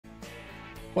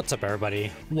What's up,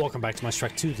 everybody? Welcome back to my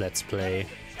Shrek 2 Let's Play.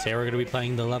 Today we're going to be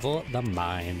playing the level, The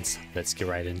Mines. Let's get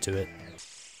right into it.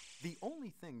 The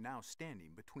only thing now standing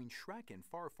between Shrek and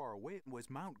Far, Far Away was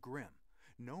Mount Grim,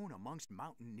 known amongst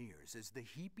mountaineers as the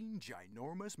heaping,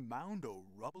 ginormous mound o'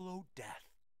 rubble o' death.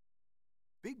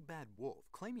 Big Bad Wolf,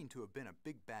 claiming to have been a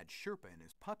big bad Sherpa in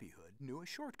his puppyhood, knew a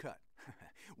shortcut.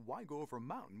 Why go over a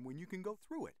mountain when you can go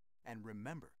through it? And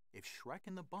remember, if Shrek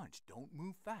and the bunch don't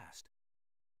move fast,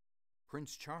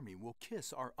 Prince Charming will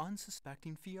kiss our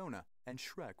unsuspecting Fiona, and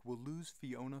Shrek will lose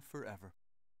Fiona forever.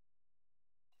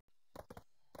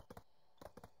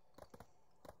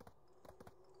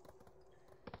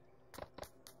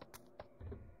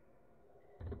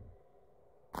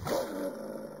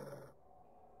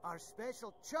 Our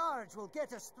special charge will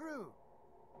get us through.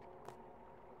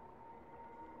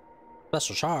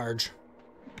 Special charge.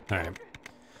 Alright.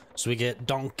 So we get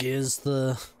Donkeys,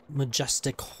 the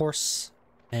majestic horse,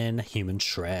 and human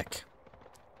Shrek.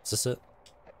 Is this it?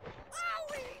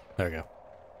 There we go.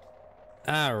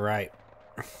 Alright.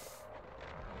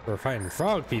 We're fighting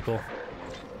frog people.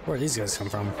 Where do these guys come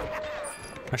from?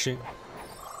 Actually,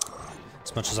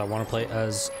 as much as I want to play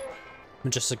as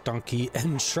Majestic Donkey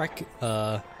and Shrek,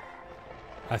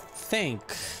 I think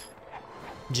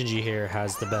Gingy here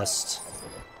has the best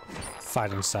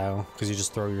fighting style, because you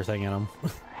just throw your thing at him.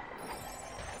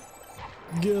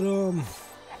 Get him!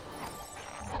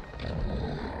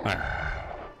 Alright.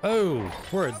 Oh,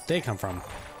 where'd they come from?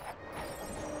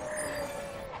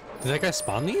 Did that guy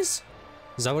spawn these?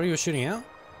 Is that what he was shooting out?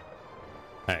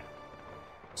 Alright.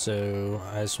 So,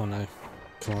 I just want to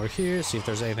come over here, see if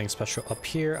there's anything special up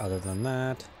here. Other than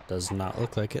that, does not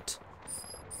look like it.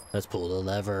 Let's pull the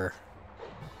lever.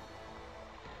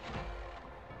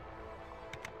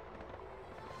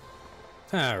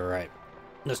 Alright.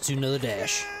 Let's do another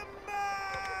dash.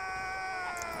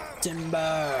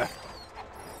 Timber!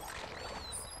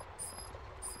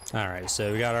 Alright,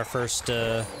 so we got our first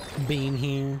beam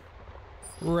here.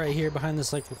 Right here behind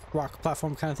this like rock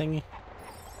platform kind of thingy.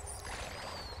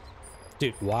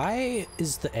 Dude, why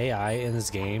is the AI in this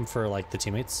game for like the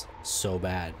teammates so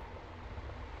bad?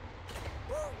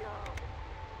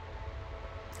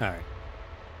 Alright.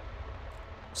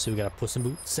 So we got a Puss in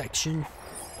Boots section.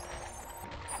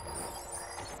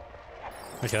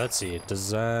 Okay, let's see. Does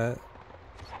that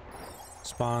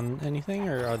spawn anything,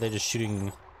 or are they just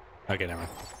shooting? Okay, never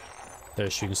mind. They're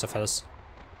shooting stuff at us.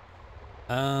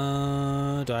 Do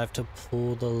I have to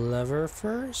pull the lever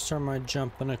first, or am I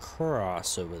jumping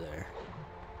across over there?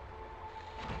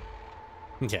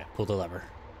 Okay, pull the lever.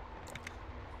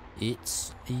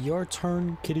 It's your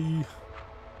turn, kitty.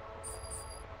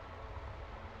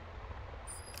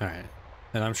 Alright.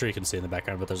 And I'm sure you can see in the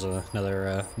background, but there's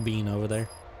another bean over there.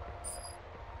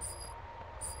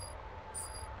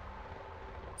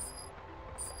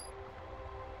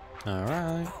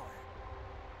 Alright.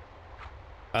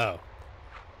 Oh.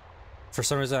 For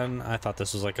some reason, I thought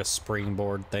this was like a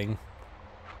springboard thing.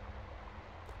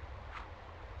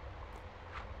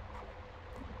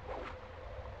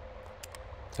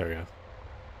 There we go.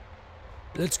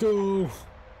 Let's go!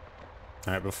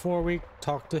 Alright, before we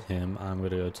talk to him, I'm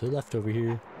gonna go to the left over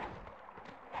here.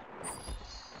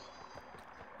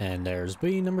 And there's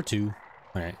bee number 2.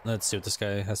 Alright, let's see what this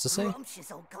guy has to say.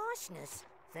 Scrumptious oh goshness.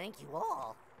 Thank you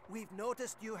all. We've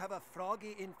noticed you have a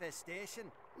froggy infestation.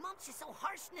 Mumptious oh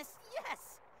harshness,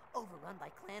 yes. Overrun by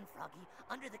Clan Froggy,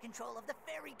 under the control of the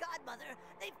fairy godmother,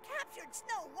 they've captured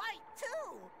Snow White,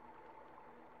 too.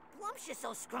 Glumptious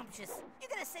oh scrumptious. You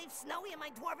gonna save Snowy and my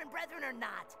dwarven brethren or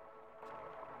not?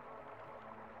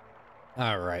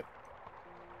 Alright.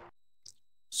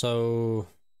 So,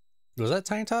 was that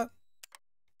Tiny Tot?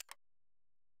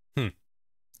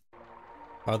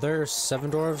 Are there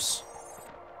 7 dwarves?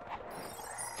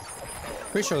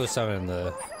 Pretty sure there's 7 in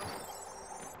the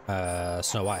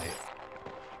Snow White.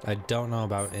 I don't know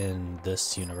about in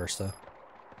this universe though.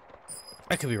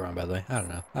 I could be wrong, by the way. I don't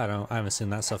know. I haven't seen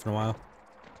that stuff in a while.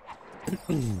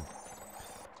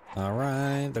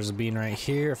 Alright, there's a bean right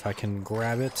here if I can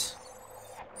grab it.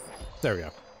 There we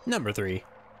go. Number 3.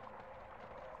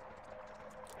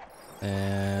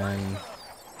 And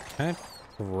can I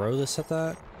throw this at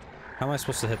that? How am I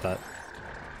supposed to hit that?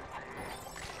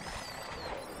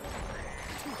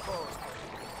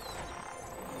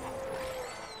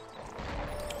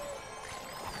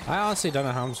 I honestly don't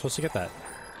know how I'm supposed to get that.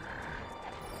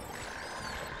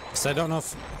 Because I don't know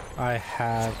if I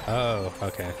have... Oh,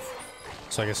 okay.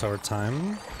 So I guess over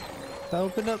time that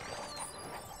opened up?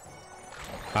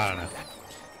 I don't know.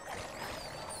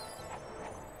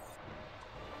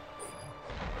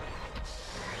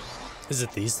 Is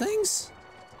it these things?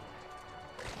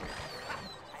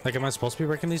 Like, am I supposed to be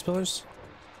breaking these pillars?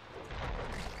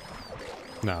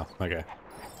 No. Okay.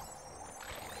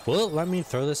 Will it let me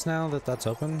throw this now that that's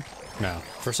open? No.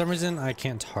 For some reason, I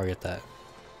can't target that.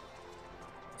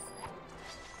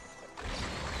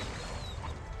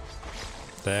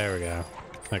 There we go.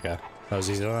 Okay. That was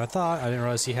easier than I thought. I didn't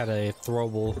realize he had a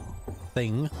throwable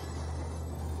thing.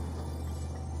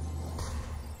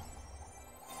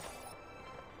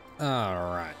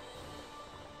 Alright.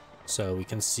 So we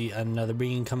can see another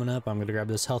being coming up. I'm gonna grab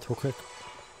this health real quick.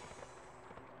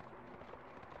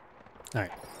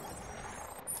 Alright.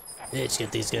 Let's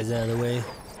get these guys out of the way.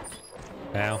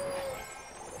 Now.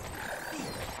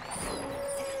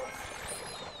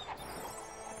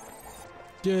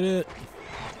 Get it.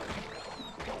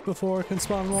 Before it can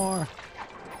spawn more.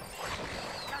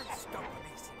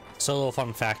 So a little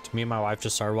fun fact, me and my wife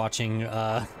just started watching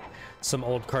some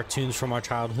old cartoons from our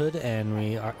childhood, and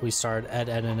we starred Ed,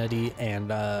 Edd and Eddy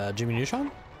and Jimmy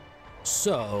Neutron.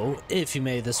 So if you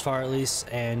made it this far at least,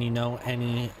 and you know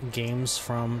any games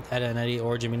from Ed, Edd and Eddy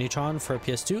or Jimmy Neutron for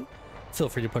PS2, feel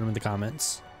free to put them in the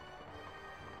comments.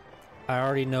 I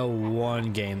already know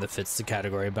one game that fits the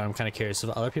category, but I'm kind of curious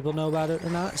if other people know about it or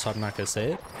not, so I'm not going to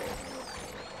say it.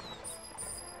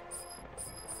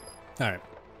 Alright,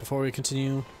 before we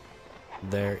continue,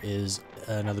 there is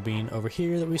another bean over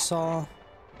here that we saw.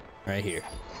 Right here.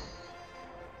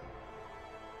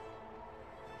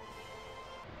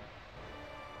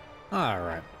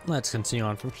 Alright, let's continue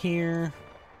on from here.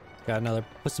 Got another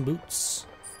Puss in Boots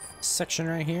section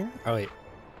right here. Oh wait,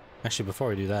 actually before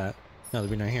we do that, another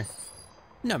bean right here.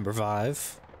 Number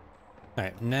 5.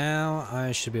 Alright, now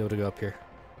I should be able to go up here.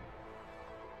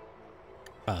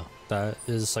 Oh, that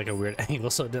is like a weird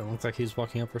angle, so it didn't look like he was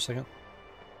walking up for a second.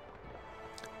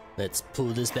 Let's pull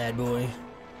this bad boy.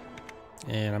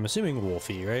 And I'm assuming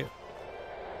Wolfie, right?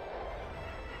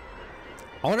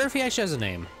 I wonder if he actually has a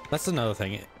name. That's another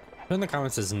thing. Put in the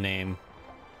comments his name.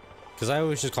 Because I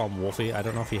always just call him Wolfie. I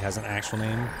don't know if he has an actual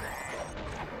name.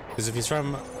 Because if he's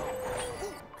from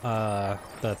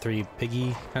the Three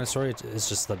Piggy kind of story, it's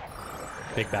just the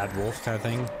big bad wolf kind of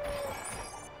thing.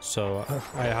 So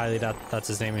I highly doubt that's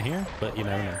his name in here, but you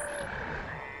never know.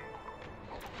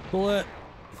 Bullet.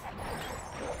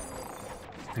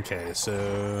 Okay,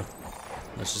 so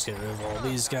let's just get rid of all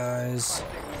these guys.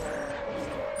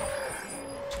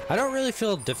 I don't really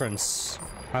feel a difference.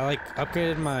 I like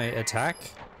upgraded my attack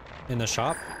in the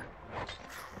shop,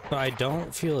 but I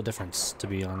don't feel a difference, to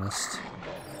be honest.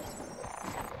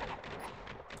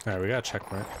 All right, we got a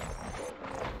checkpoint.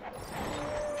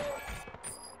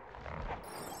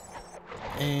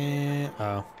 And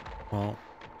oh, well,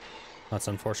 that's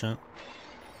unfortunate.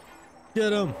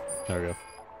 Get him! There we go.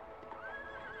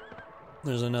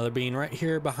 There's another bean right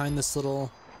here behind this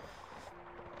little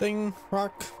thing,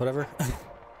 rock, whatever.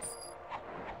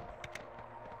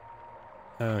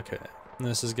 Okay,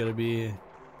 this is gonna be.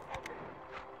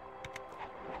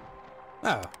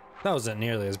 Oh, that wasn't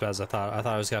nearly as bad as I thought. I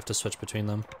thought I was gonna have to switch between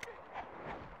them.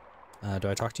 Do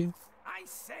I talk to you? I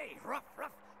say, rough,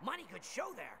 mighty good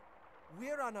show there.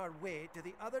 We're on our way to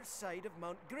the other side of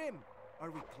Mount Grim.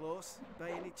 Are we close, by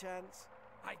any chance?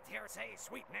 I dare say,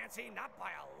 sweet Nancy, not by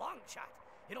a long shot.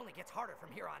 It only gets harder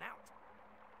from here on out.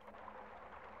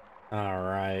 All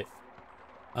right.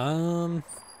 I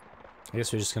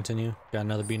guess we just continue. Got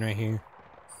another bean right here.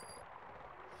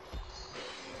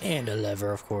 And a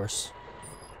lever, of course.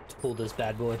 To pull this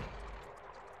bad boy.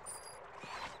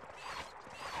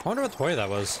 I wonder what the point of that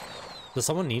was. Does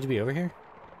someone need to be over here?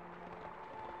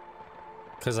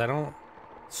 Because I don't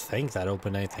think that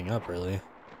opened anything up, really.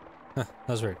 Huh, that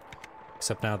was weird.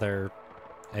 Except now their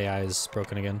AI is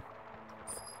broken again.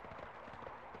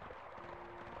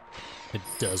 It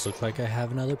does look like I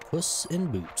have another Puss in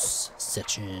Boots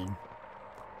section.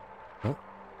 Oh.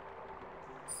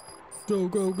 Go,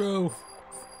 go, go.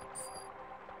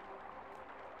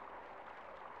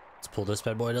 Let's pull this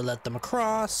bad boy to let them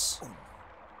across.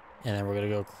 And then we're gonna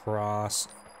go across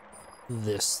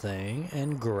this thing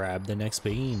and grab the next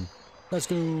bean. Let's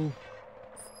go.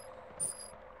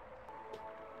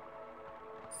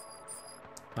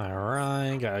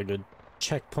 Alright, got a good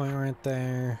checkpoint right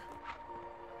there.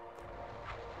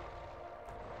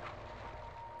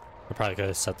 I probably could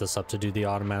have set this up to do the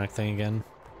automatic thing again,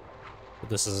 but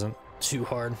this isn't too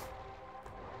hard.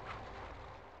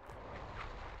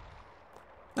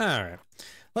 Alright,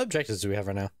 what objectives do we have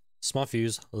right now? Small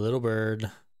fuse, little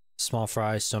bird, small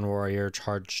fry, stone warrior,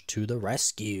 charge to the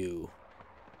rescue.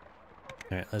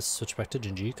 Alright, let's switch back to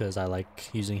Gingy because I like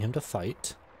using him to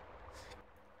fight.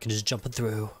 Can just jump it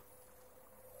through.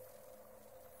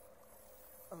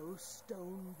 Oh,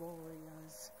 stone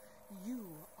warriors, you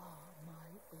are my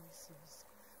aces.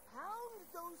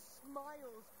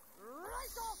 smiles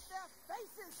right off their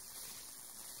faces.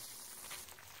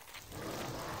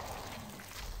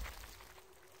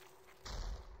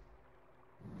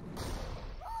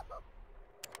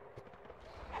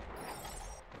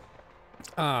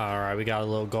 Alright, we got a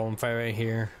little golden fight right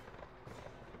here.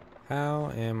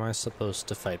 How am I supposed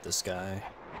to fight this guy?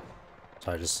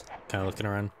 Sorry, just kind of looking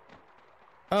around.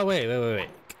 Oh, wait.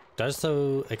 Does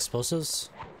throw explosives?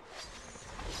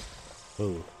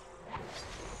 Ooh.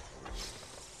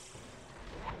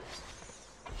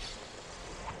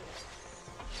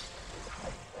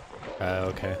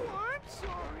 Okay.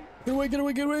 Get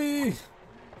away!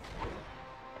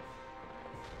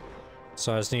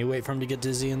 So I just need to wait for him to get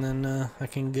dizzy and then I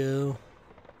can go.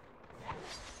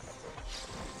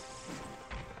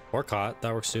 Or caught,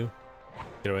 that works too.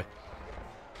 Get away.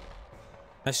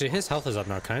 Actually, his health is up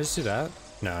now. Can I just do that?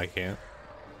 No, I can't.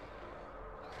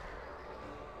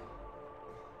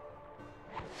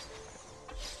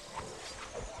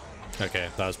 Okay,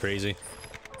 that was pretty easy.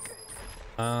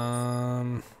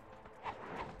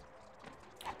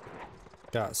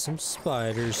 Got some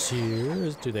spiders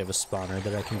here. Do they have a spawner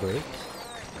that I can break?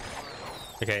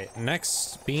 Okay,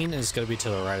 next bean is gonna be to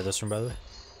the right of this room, by the way.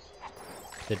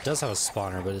 It does have a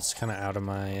spawner, but it's kind of out of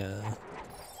my,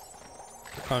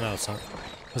 Oh no, it's not.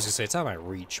 I was gonna say, it's out of my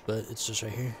reach, but it's just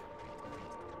right here.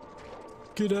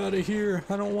 Get out of here.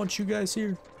 I don't want you guys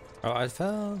here. Oh, I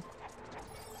fell.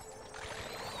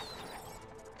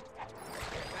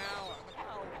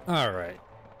 Alright.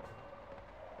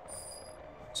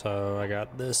 So I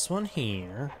got this one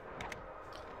here.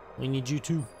 We need you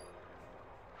too.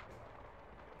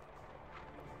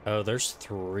 Oh, there's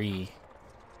 3.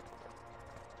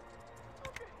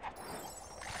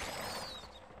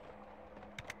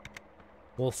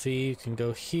 Wolfie, you can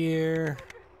go here.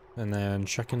 And then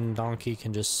Shrek and Donkey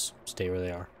can just stay where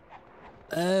they are.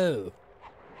 Oh!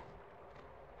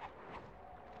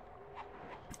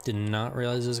 Did not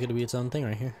realize it was going to be its own thing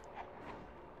right here.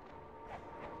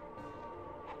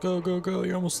 Go.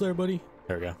 You're almost there, buddy.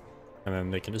 There we go. And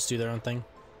then they can just do their own thing.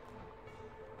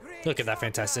 Look at that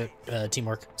fantastic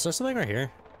teamwork. Is there something right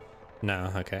here?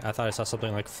 No, okay. I thought I saw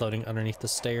something like floating underneath the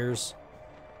stairs.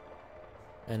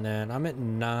 And then I'm at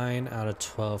 9 out of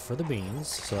 12 for the beans.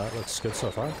 So that looks good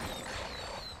so far.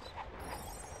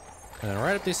 And then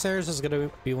right up these stairs is going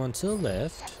to be one to the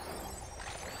left.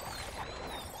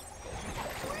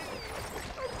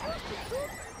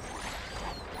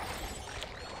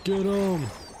 Get him!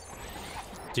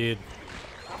 Dude,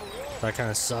 that kind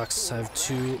of sucks. I have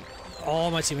 2. All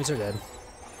my teammates are dead.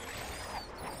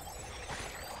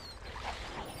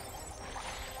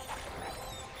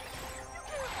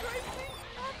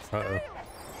 Uh-oh.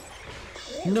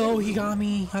 No, he got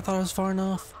me. I thought I was far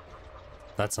enough.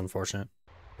 That's unfortunate.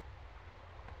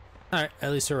 Alright,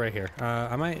 at least we're right here.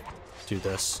 I might do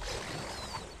this.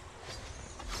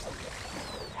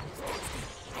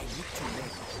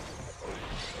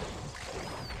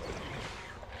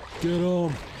 Get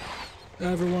him!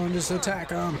 Everyone, just attack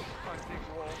him!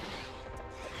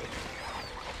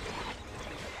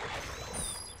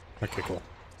 Okay, cool.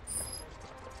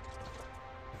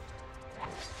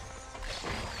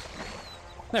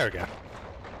 There we go.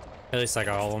 At least I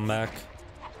got all of them back.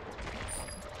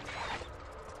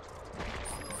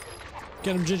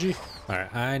 Get him, Gigi!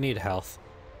 Alright, I need health.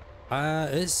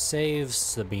 It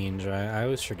saves the beans, right? I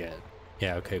always forget.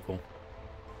 Yeah, okay, cool.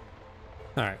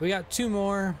 Alright, we got 2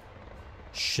 more.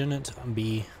 Shouldn't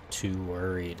be too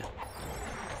worried.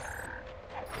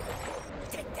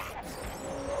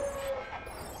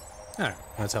 Alright,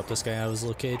 let's help this guy out of his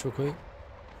little cage real quick.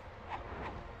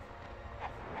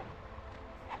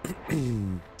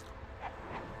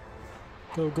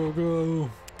 Go.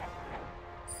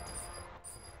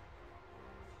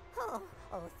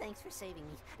 Oh, thanks for saving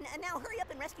me. Now hurry up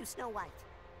and rescue Snow White.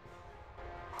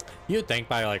 You'd think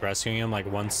by like rescuing him, like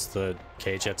once the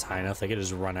cage gets high enough, they could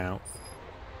just run out.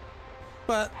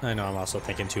 But I know I'm also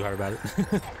thinking too hard about it.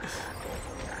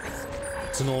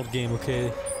 It's an old game,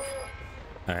 okay?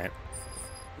 Alright.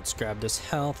 Let's grab this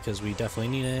health because we definitely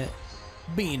need it.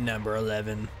 Bean number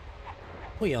 11.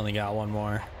 We only got 1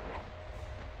 more.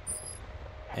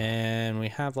 And we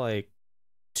have like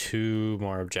 2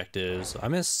 more objectives. I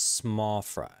missed small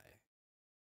fry.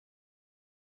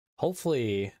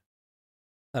 Hopefully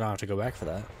I don't have to go back for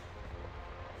that.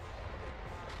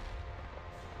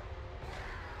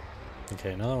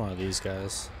 Okay, another one of these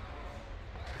guys.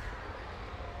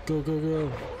 Go.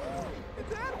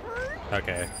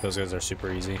 Okay, those guys are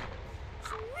super easy.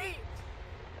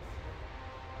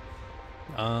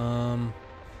 Oh,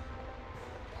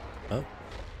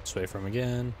 let's wait for him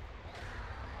again.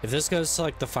 If this goes to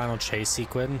like the final chase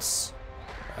sequence,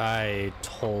 I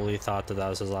totally thought that that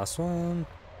was his last one.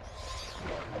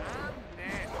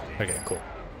 Okay, cool.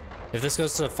 If this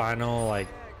goes to the final, like,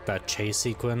 that chase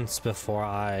sequence before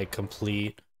I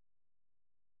complete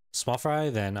Small Fry,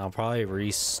 then I'll probably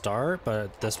restart,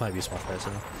 but this might be Small Fry, so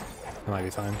it might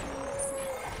be fine.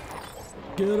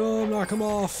 Get him! Knock him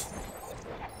off!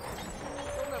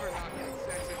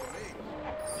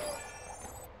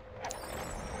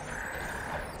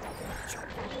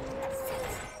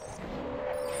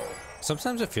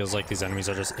 Sometimes it feels like these enemies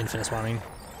are just infinite spawning.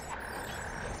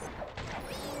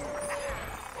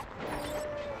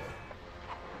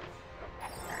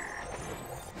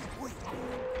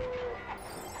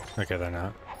 Okay, they're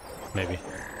not. Maybe.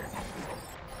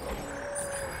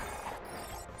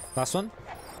 Last one?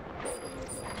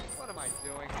 What am I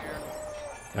doing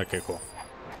here? Okay, cool.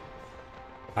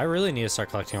 I really need to start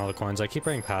collecting all the coins. I keep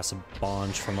running past a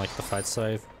bunch from like the fights that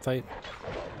I fight.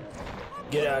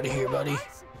 Get out of here, buddy.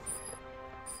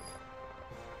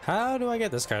 How do I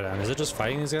get this guy down? Is it just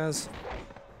fighting these guys?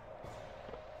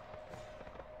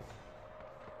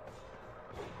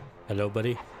 Hello,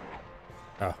 buddy.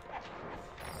 Oh.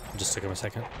 It just took him a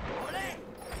second.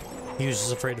 He was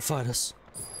just afraid to fight us.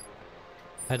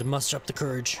 I had to muster up the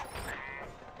courage.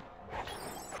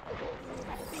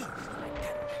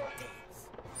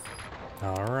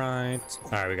 Alright.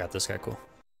 Alright, we got this guy. Cool.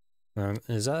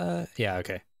 Is that... Yeah,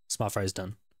 okay. Small Fry's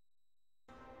done.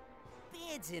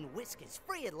 Beards and whiskers,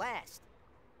 free at last.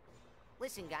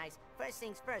 Listen, guys, first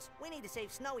things first, we need to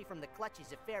save Snowy from the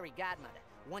clutches of Fairy Godmother.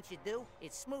 Once you do,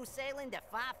 it's smooth sailing to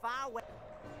far, far away.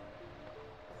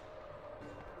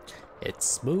 It's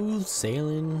smooth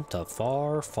sailing to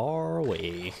far, far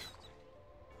away.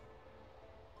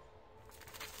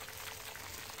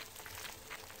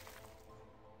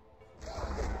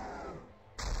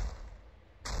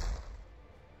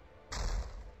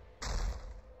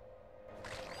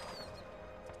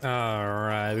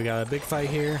 Alright, we got a big fight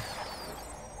here.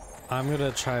 I'm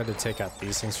gonna try to take out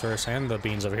these things first, and the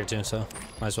beans over here too, so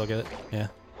might as well get it. Yeah.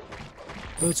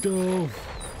 Let's go!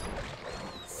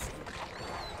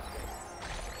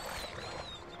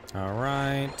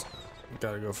 Alright.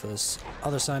 Gotta go for this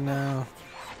other side now.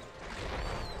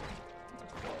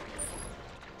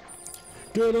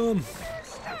 Get him!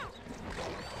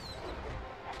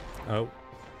 Oh.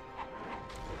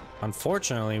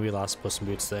 Unfortunately, we lost Puss in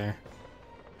Boots there.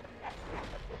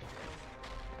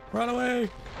 Run away!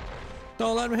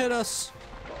 Don't let him hit us!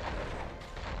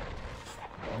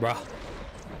 Bruh.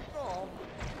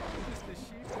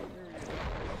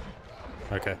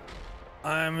 Okay.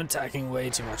 I'm attacking way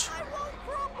too much.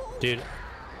 Dude,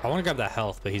 I want to grab that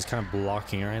health, but he's kind of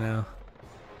blocking right now.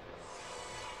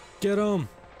 Get him!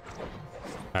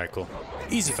 Alright, cool.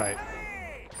 Easy fight.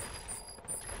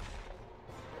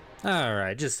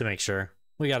 Alright, just to make sure.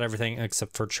 We got everything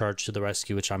except for Charge to the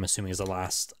Rescue, which I'm assuming is the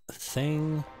last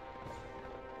thing.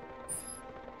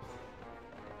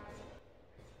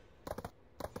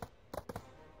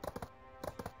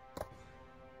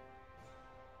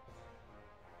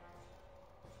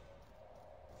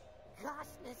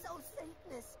 Goshness, oh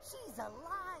Saintness, she's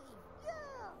alive!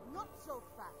 Yeah! Not so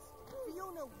fast.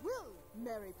 Fiona will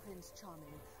marry Prince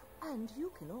Charming, and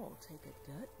you can all take a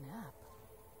dirt nap.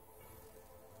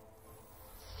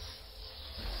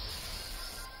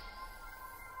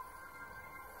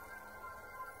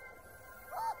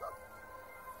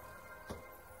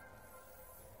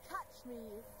 Catch me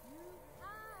if you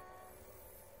can.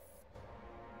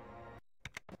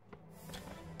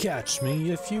 Catch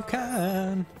me if you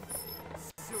can.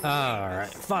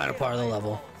 Alright, final part of the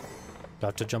level. Do I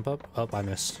have to jump up? Oh, I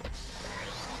missed.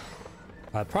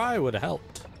 I probably would have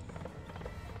helped.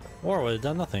 Or would have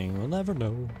done nothing. We'll never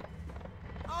know.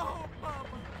 Oh,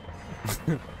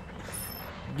 Mama!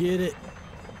 Get it.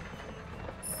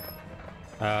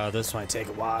 This might take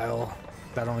a while.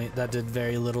 That did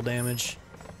very little damage.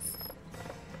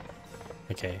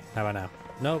 Okay, how about now?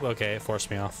 Nope, okay, it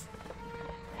forced me off.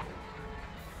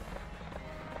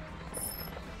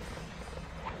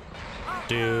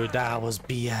 Dude, that was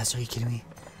BS. Are you kidding me?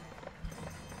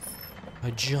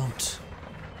 I jumped.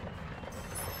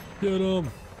 Get him.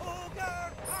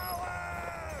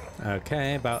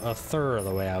 Okay, about a third of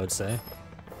the way, I would say.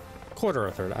 Quarter or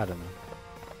a third, I don't know.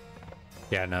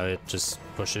 Yeah, no, it just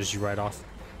pushes you right off.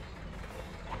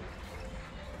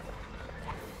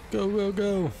 Go, go,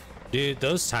 go. Dude,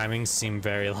 those timings seem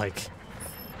very like,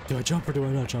 do I jump or do I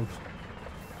not jump?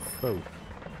 Whoa.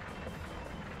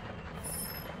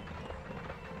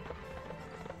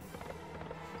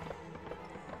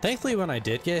 Thankfully, when I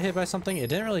did get hit by something, it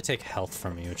didn't really take health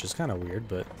from me, which is kind of weird,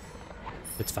 but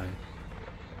it's fine.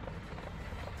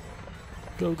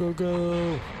 Go, go,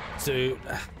 go. Dude,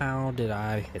 how did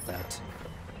I hit that?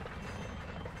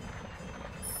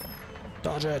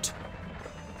 Dodge it.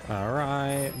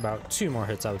 Alright, about 2 more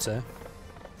hits, I would say.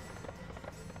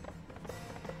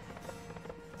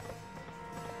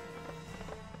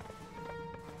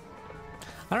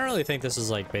 I don't really think this is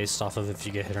like based off of if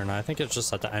you get hit or not. I think it's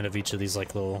just at the end of each of these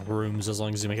like little rooms. As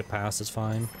long as you make it past, it's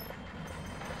fine.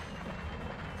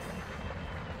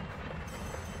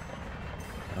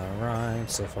 Alright,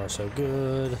 so far so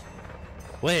good.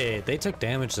 Wait, they took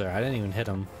damage there. I didn't even hit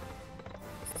them.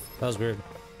 That was weird.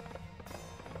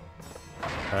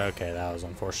 Okay, that was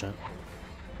unfortunate.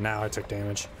 Now I took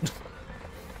damage.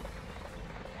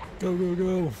 Go, go,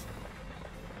 go.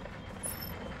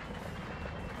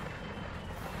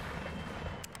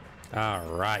 All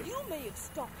right. You may have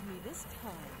stopped me this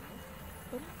time,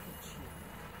 but look at you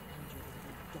and your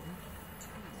little donkey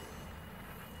too.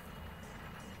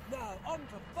 Now on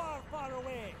to far, far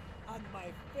away, and my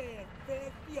fair,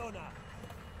 fair Fiona.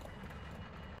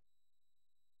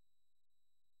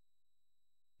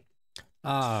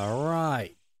 All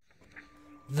right.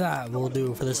 That will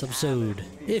do it for this episode.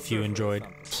 If you enjoyed,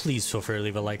 please feel free to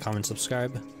leave a like, comment,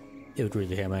 subscribe. It would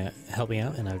really help me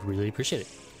out, and I would really appreciate it.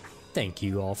 Thank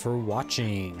you all for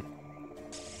watching.